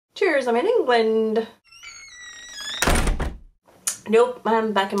Cheers, I'm in England. Nope,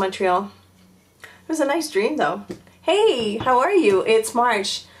 I'm back in Montreal. It was a nice dream though. Hey, how are you? It's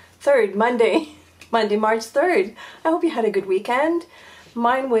March 3rd, Monday, March 3rd. I hope you had a good weekend.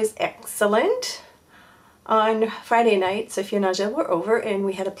 Mine was excellent. On Friday night, Sophie and Angel were over and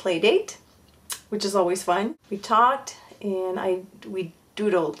we had a play date, which is always fun. We talked and we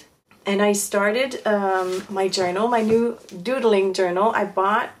doodled. And I started my journal, my new doodling journal. I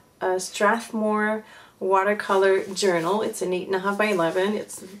bought a Strathmore watercolor journal. It's an 8.5 by 11.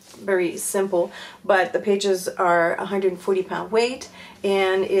 It's very simple, but the pages are 140-pound weight,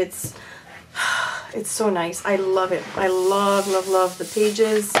 and it's so nice. I love it. I love the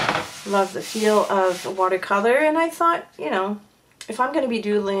pages, love the feel of watercolor. And I thought, you know, if I'm going to be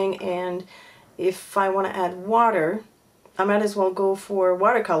doodling and if I want to add water, I might as well go for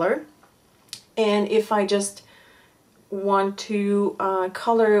watercolor. And if I just want to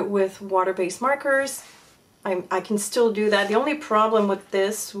color with water-based markers, I can still do that. The only problem with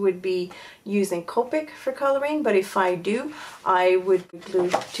this would be using Copic for coloring, but if I do, I would glue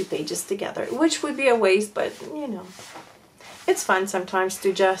 2 pages together, which would be a waste, but you know, it's fun sometimes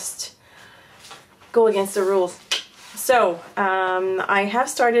to just go against the rules. So I have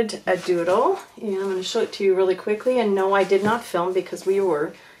started a doodle, and I'm going to show it to you really quickly. And no, I did not film because we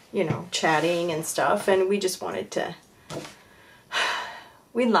were, you know, chatting and stuff, and we just wanted to,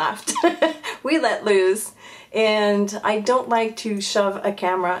 we laughed, we let loose, and I don't like to shove a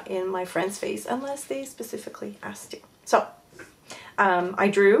camera in my friend's face unless they specifically asked to. So I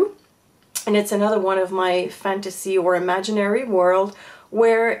drew, and it's another one of my fantasy or imaginary world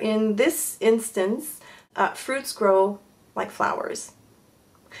where in this instance fruits grow like flowers.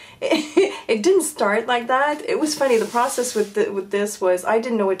 It didn't start like that. It was funny. The process with this was I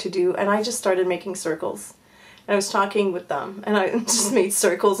didn't know what to do, and I just started making circles. And I was talking with them, and I just made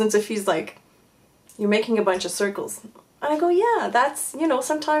circles. And Sophie's like, "You're making a bunch of circles." And I go, "Yeah, that's, you know,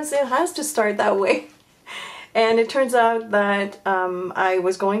 sometimes it has to start that way." And it turns out that I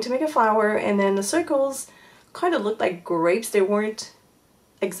was going to make a flower, and then the circles kind of looked like grapes. They weren't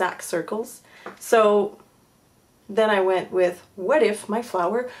exact circles. So then I went with, what if my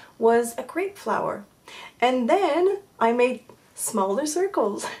flower was a grape flower? And then I made smaller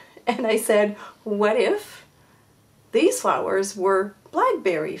circles. And I said, what if these flowers were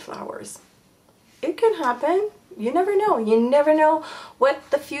blackberry flowers? It can happen. You never know. You never know what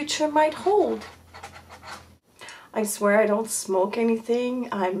the future might hold. I swear I don't smoke anything.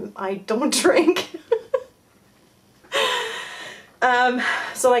 I don't drink.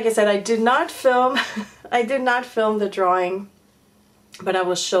 So like I said, I did not film the drawing, but I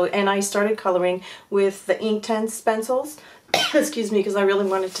will show, and I started coloring with the Inktense pencils. Excuse me, because I really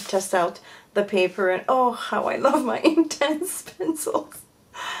wanted to test out the paper, and oh, how I love my Inktense pencils.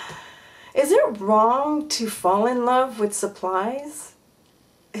 Is it wrong to fall in love with supplies?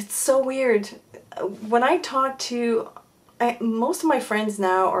 It's so weird. When I talk to most of my friends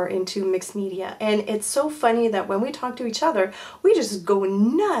now are into mixed media, and it's so funny that when we talk to each other, we just go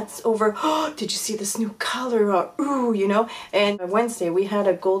nuts over, oh, did you see this new color, or ooh, you know. And Wednesday we had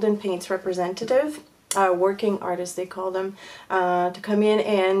a Golden Paints representative, working artist they call them, to come in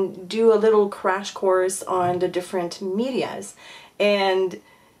and do a little crash course on the different medias. And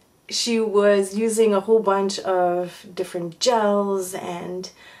she was using a whole bunch of different gels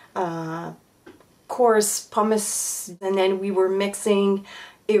and coarse pumice, and then we were mixing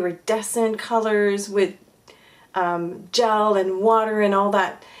iridescent colors with gel and water and all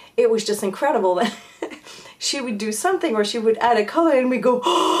that. It was just incredible. She would do something, or she would add a color, and we go,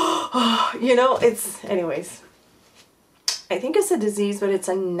 oh, you know, it's, anyways. I think it's a disease, but it's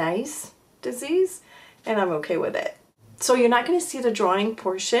a nice disease, and I'm okay with it. So you're not going to see the drawing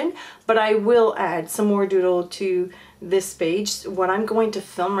portion, but I will add some more doodle to this page. What I'm going to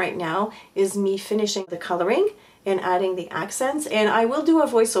film right now is me finishing the coloring and adding the accents, and I will do a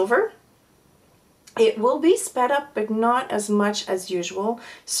voiceover. It will be sped up, but not as much as usual.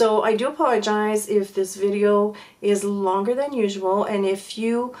 So I do apologize if this video is longer than usual, and if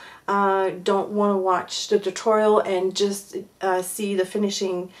you don't want to watch the tutorial and just see the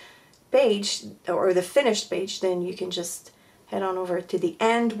finishing page or the finished page, then you can just head on over to the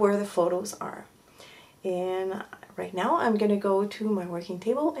end where the photos are. And right now I'm gonna go to my working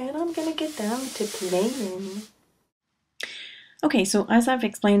table and I'm gonna get down to playing. Okay, so as I've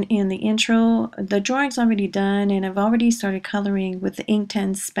explained in the intro, the drawing's already done, and I've already started coloring with the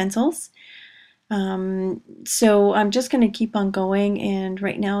Inktense pencils. So I'm just going to keep on going, and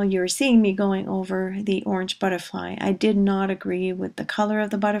right now you're seeing me going over the orange butterfly. I did not agree with the color of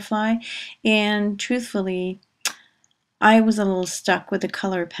the butterfly, and truthfully, I was a little stuck with the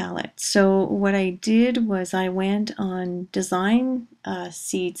color palette. So what I did was I went on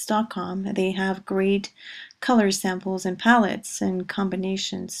designseeds.com. They have great color samples and palettes and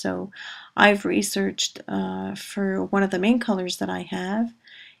combinations. So I've researched for one of the main colors that I have,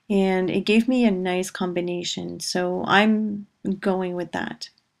 and it gave me a nice combination. So I'm going with that.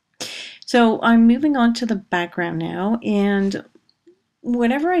 So I'm moving on to the background now, and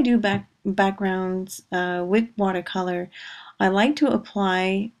whenever I do backgrounds with watercolor, I like to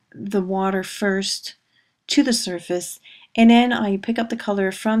apply the water first to the surface, and then I pick up the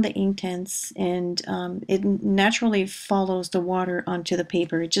color from the Inktense, and it naturally follows the water onto the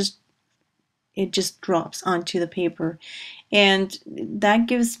paper. It just drops onto the paper, and that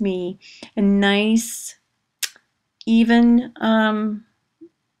gives me a nice even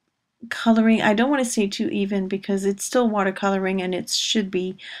coloring. I don't want to say too even because it's still watercoloring and it should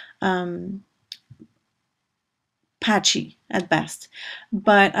be um, patchy at best.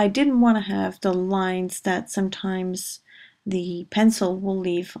 But I didn't want to have the lines that sometimes the pencil will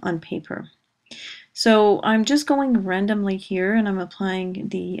leave on paper. So I'm just going randomly here and I'm applying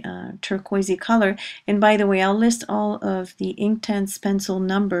the turquoisey color. And by the way, I'll list all of the Inktense pencil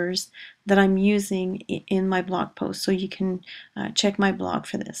numbers that I'm using in my blog post, so you can check my blog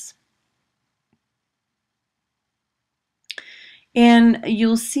for this. And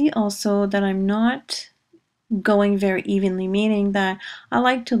you'll see also that I'm not going very evenly, meaning that I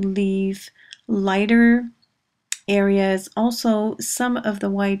like to leave lighter areas, also some of the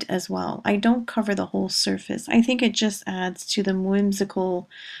white as well. I don't cover the whole surface. I think it just adds to the whimsical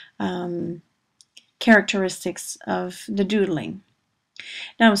characteristics of the doodling.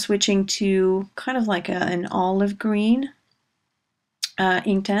 Now I'm switching to kind of like an olive green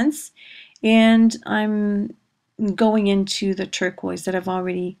Inktense, and I'm going into the turquoise that I've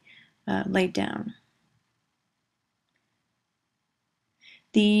already laid down.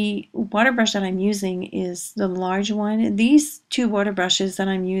 The water brush that I'm using is the large one. These two water brushes that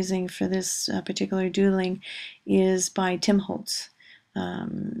I'm using for this particular doodling is by Tim Holtz.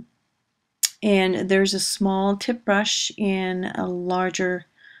 And there's a small tip brush and a larger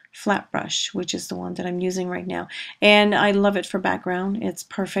flat brush, which is the one that I'm using right now. And I love it for background. It's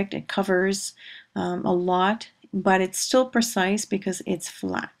perfect. It covers a lot, but it's still precise because it's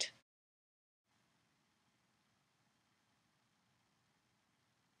flat.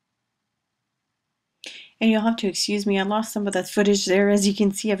 And you'll have to excuse me, I lost some of that footage there. As you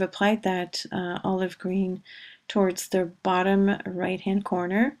can see, I've applied that olive green towards the bottom right-hand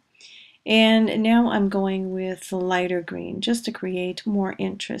corner. And now I'm going with the lighter green just to create more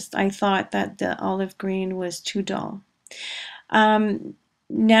interest. I thought that the olive green was too dull.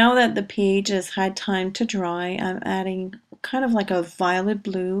 Now that the page has had time to dry, I'm adding kind of like a violet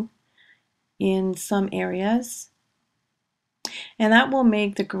blue in some areas. And that will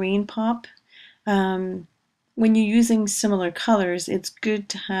make the green pop. When you're using similar colors, it's good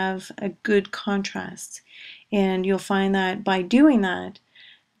to have a good contrast. And you'll find that by doing that,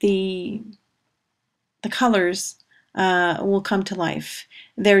 the colors will come to life.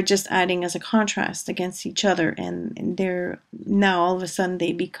 They're just adding as a contrast against each other, and they're now all of a sudden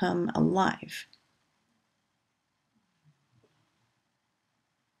they become alive.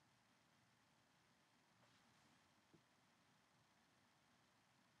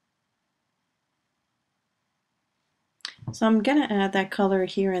 So I'm going to add that color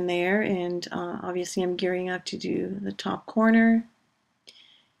here and there, and obviously I'm gearing up to do the top corner.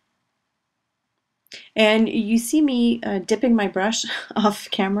 And you see me dipping my brush off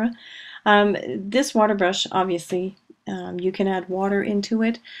camera. This water brush, obviously, you can add water into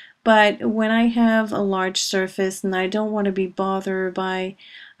it, but when I have a large surface and I don't want to be bothered by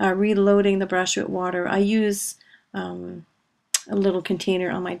reloading the brush with water, I use a little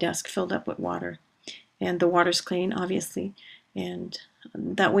container on my desk filled up with water. And the water's clean, obviously, and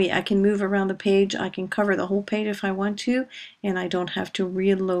that way I can move around the page. I can cover the whole page if I want to, and I don't have to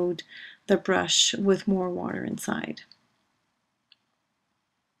reload the brush with more water inside.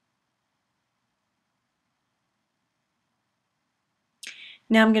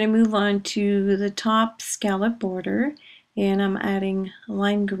 Now I'm going to move on to the top scallop border, and I'm adding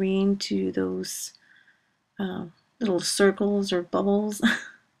lime green to those little circles or bubbles.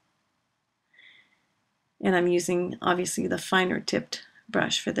 And I'm using, obviously, the finer tipped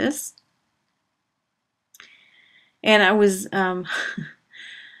brush for this. And I was, the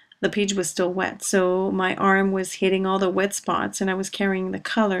page was still wet, so my arm was hitting all the wet spots, and I was carrying the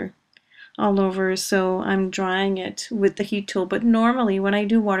color all over, so I'm drying it with the heat tool. But normally when I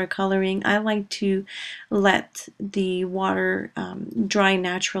do watercoloring, I like to let the water dry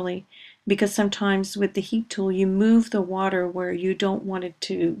naturally because sometimes with the heat tool you move the water where you don't want it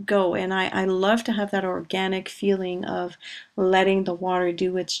to go, and I love to have that organic feeling of letting the water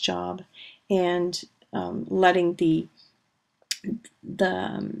do its job and letting the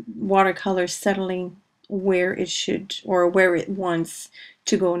watercolor settling where it should or where it wants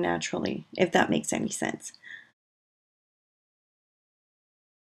to go naturally, if that makes any sense.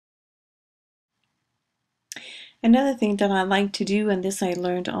 Another thing that I like to do, and this I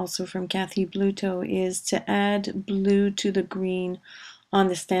learned also from Kathy Bluto, is to add blue to the green on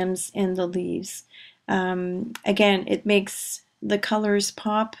the stems and the leaves. Again, it makes the colors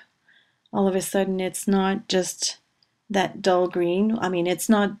pop. All of a sudden, it's not just that dull green. I mean, it's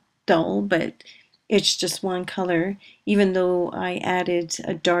not dull, but it's just one color, even though I added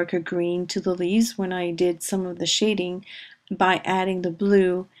a darker green to the leaves when I did some of the shading. By adding the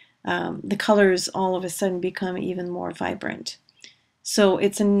blue, the colors all of a sudden become even more vibrant. So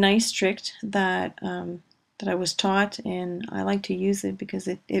it's a nice trick that I was taught, and I like to use it because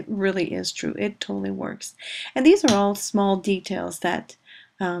it really is true. It totally works. And these are all small details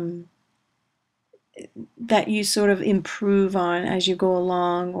um, that you sort of improve on as you go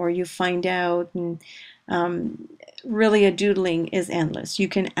along or you find out. And really, a doodling is endless. You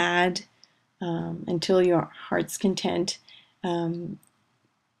can add until your heart's content. Um,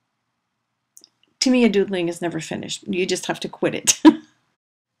 to me, a doodling is never finished. You just have to quit it.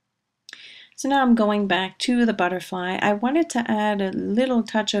 So now I'm going back to the butterfly. I wanted to add a little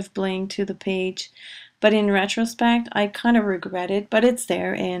touch of bling to the page, but in retrospect, I kind of regret it, but it's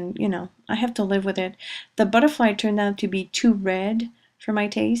there and you know, I have to live with it. The butterfly turned out to be too red for my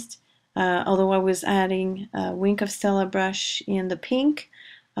taste, although I was adding a Wink of Stella brush in the pink,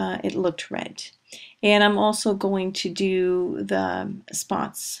 it looked red. And I'm also going to do the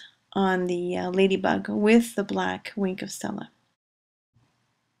spots on the ladybug with the black Wink of Stella.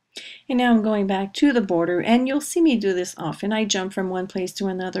 And now I'm going back to the border, and you'll see me do this often. I jump from one place to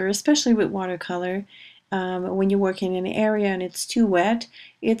another, especially with watercolor. When you're working in an area and it's too wet,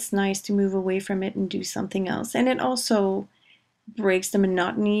 it's nice to move away from it and do something else. And it also breaks the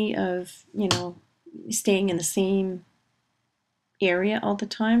monotony of, you know, staying in the same area all the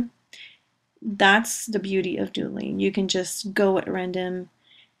time. That's the beauty of doodling. You can just go at random,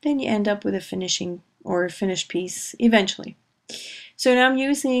 then you end up with a finishing or a finished piece eventually. So now I'm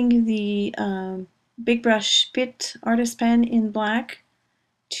using the Big Brush Spit Artist Pen in black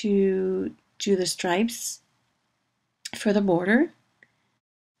to do the stripes for the border.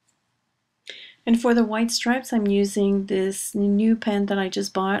 And for the white stripes, I'm using this new pen that I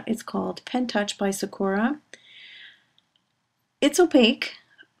just bought. It's called Pen Touch by Sakura. It's opaque,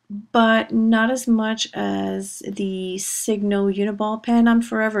 but not as much as the Signo Uniball pen. I'm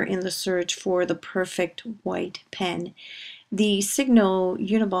forever in the search for the perfect white pen. The Signo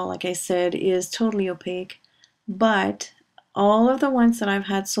Uniball, like I said, is totally opaque, but all of the ones that I've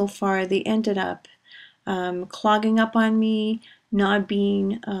had so far, they ended up clogging up on me, not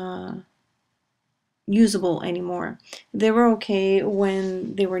being usable anymore. They were okay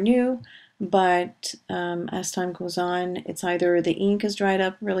when they were new, but as time goes on, it's either the ink is dried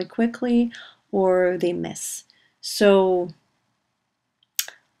up really quickly or they miss. So,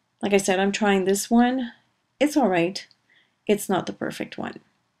 like I said, I'm trying this one. It's all right. It's not the perfect one.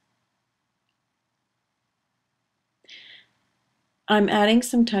 I'm adding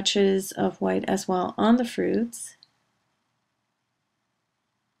some touches of white as well on the fruits.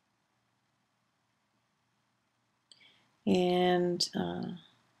 And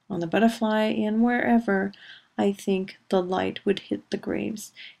on the butterfly and wherever I think the light would hit the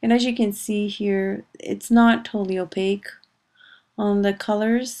grapes. And as you can see here, it's not totally opaque on the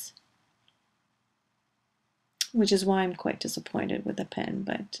colors, which is why I'm quite disappointed with the pen,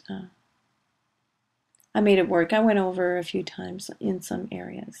 but I made it work. I went over a few times in some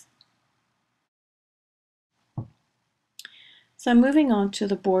areas. So I'm moving on to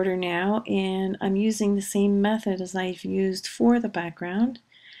the border now, and I'm using the same method as I've used for the background.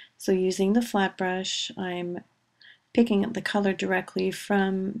 So using the flat brush, I'm picking up the color directly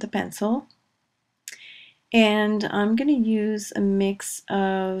from the pencil. And I'm going to use a mix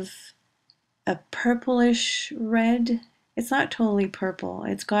of a purplish red. It's not totally purple.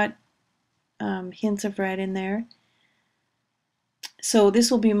 It's got hints of red in there. So this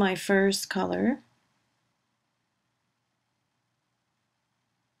will be my first color.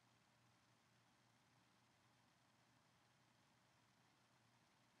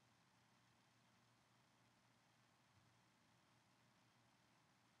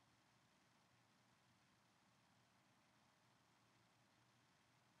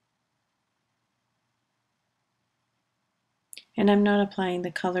 And I'm not applying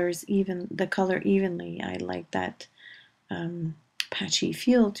the color evenly. I like that patchy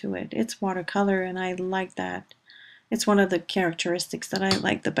feel to it. It's watercolor, and I like that. It's one of the characteristics that I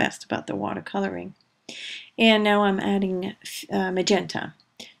like the best about the watercoloring. And now I'm adding magenta,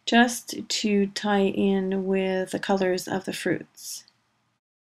 just to tie in with the colors of the fruits.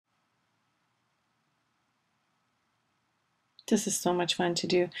 This is so much fun to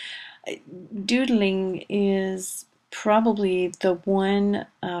do. Doodling is probably the one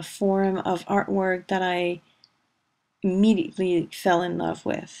form of artwork that I immediately fell in love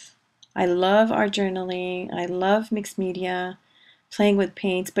with. I love art journaling, I love mixed media, playing with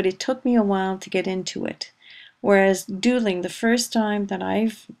paints, but it took me a while to get into it. Whereas doodling, the first time that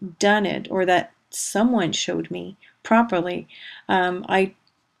I've done it, or that someone showed me properly, I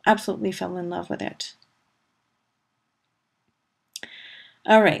absolutely fell in love with it.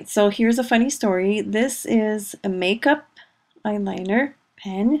 All right, so here's a funny story. This is a makeup eyeliner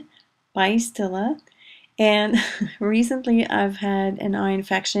pen by Stila. And recently I've had an eye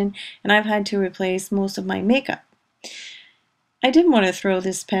infection and I've had to replace most of my makeup. I didn't want to throw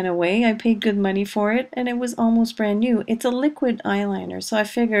this pen away. I paid good money for it and it was almost brand new. It's a liquid eyeliner, so I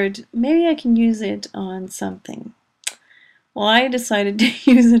figured maybe I can use it on something. Well, I decided to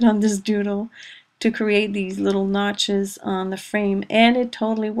use it on this doodle to create these little notches on the frame, and it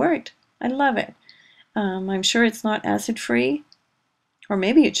totally worked. I love it. I'm sure it's not acid free, or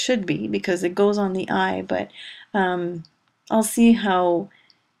maybe it should be because it goes on the eye, but I'll see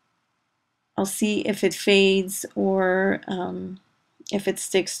if it fades or if it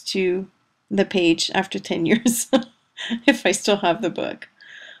sticks to the page after 10 years, if I still have the book.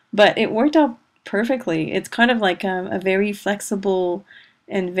 But it worked out perfectly. It's kind of like a very flexible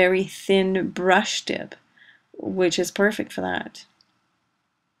and very thin brush tip, which is perfect for that.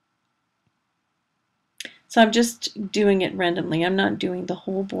 So I'm just doing it randomly. I'm not doing the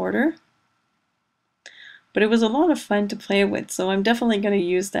whole border. But it was a lot of fun to play with, so I'm definitely going to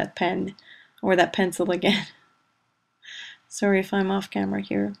use that pen or that pencil again. Sorry if I'm off camera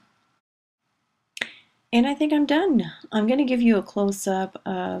here. And I think I'm done. I'm going to give you a close-up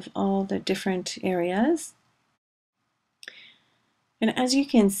of all the different areas. And as you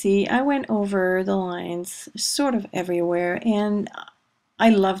can see, I went over the lines sort of everywhere, and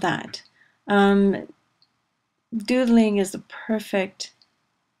I love that. Doodling is the perfect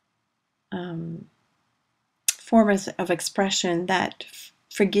form of expression that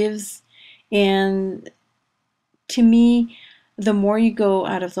forgives, and to me, the more you go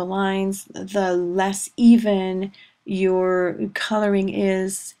out of the lines, the less even your coloring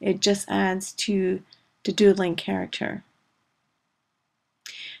is. It just adds to the doodling character.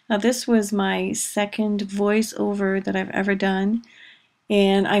 Now this was my second voiceover that I've ever done,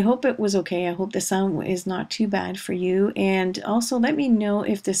 and I hope it was okay. I hope the sound is not too bad for you, and also let me know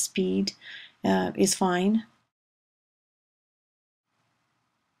if the speed is fine.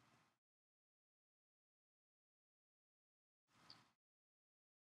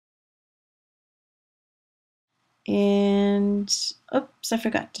 And oops, I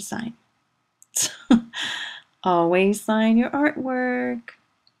forgot to sign. Always sign your artwork.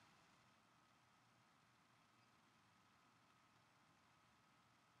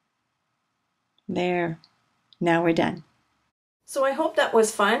 There. Now we're done. So I hope that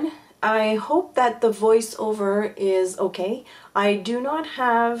was fun. I hope that the voiceover is okay. I do not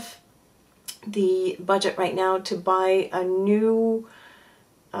have the budget right now to buy a new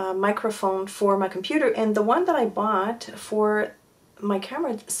microphone for my computer, and the one that I bought for my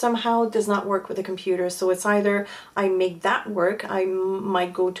camera somehow does not work with the computer. So it's either I make that work, I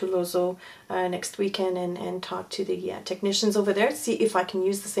might go to Lozo next weekend and talk to the technicians over there, see if I can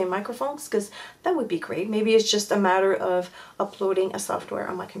use the same microphones, because that would be great. Maybe it's just a matter of uploading a software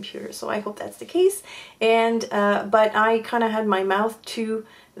on my computer. So I hope that's the case. And but I kind of had my mouth to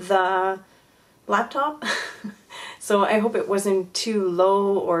the laptop. So I hope it wasn't too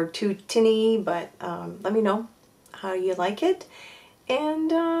low or too tinny, but let me know how you like it.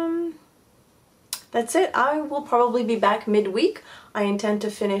 And that's it. I will probably be back midweek. I intend to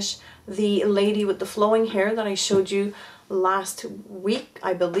finish the lady with the flowing hair that I showed you last week,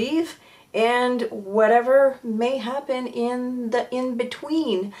 I believe, and whatever may happen in the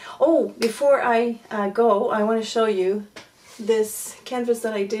in-between. Oh, before I go, I want to show you this canvas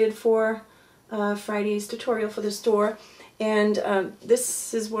that I did for Friday's tutorial for the store, and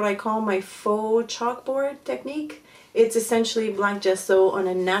this is what I call my faux chalkboard technique. It's essentially black gesso on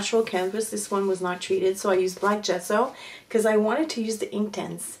a natural canvas. This one was not treated, so I used black gesso because I wanted to use the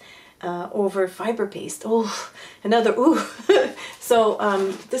Inktense over fiber paste. Oh, another ooh. So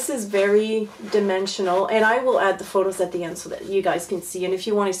this is very dimensional, and I will add the photos at the end so that you guys can see. And if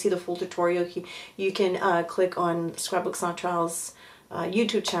you want to see the full tutorial, you can click on Scrapbook Centrale's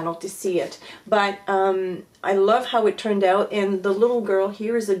YouTube channel to see it. But I love how it turned out, and the little girl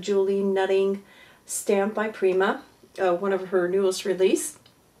here is a Julie Nutting stamp by Prima, one of her newest release.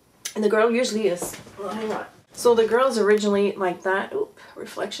 And the girl usually is, well, hang on. So the girl's originally like that. Oop,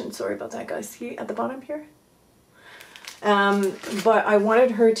 reflection, sorry about that, guys. See at the bottom here? But I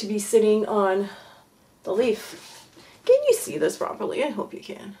wanted her to be sitting on the leaf. Can you see this properly? I hope you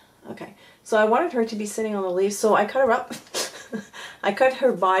can. Okay, so I wanted her to be sitting on the leaf, so I cut her up. I cut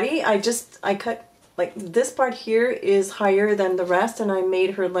her body. I cut, like, this part here is higher than the rest, and I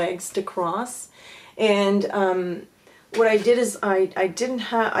made her legs to cross. And what I did is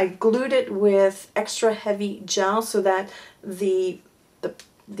I glued it with extra heavy gel so that the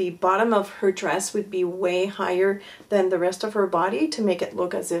bottom of her dress would be way higher than the rest of her body, to make it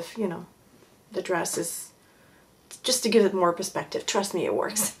look as if, you know, the dress is, just to give it more perspective. Trust me, it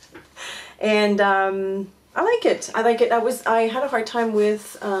works. And I like it. I like it. I had a hard time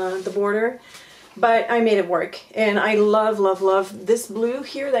with the border, but I made it work. And I love, love, love this blue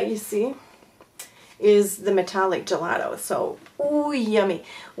here that you see is the metallic gelato. So, ooh, yummy.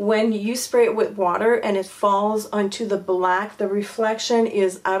 When you spray it with water and it falls onto the black, the reflection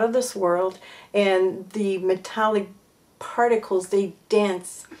is out of this world, and the metallic particles, they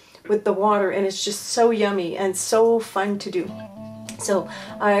dance with the water, and it's just so yummy and so fun to do. So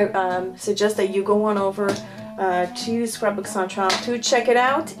I suggest that you go on over to Scrapbook Centrale to check it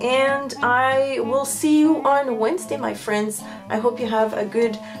out, and I will see you on Wednesday, my friends. I hope you have a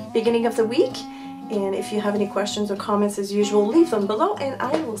good beginning of the week. And if you have any questions or comments, as usual, leave them below, and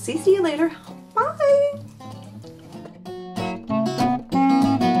I will see you later. Bye!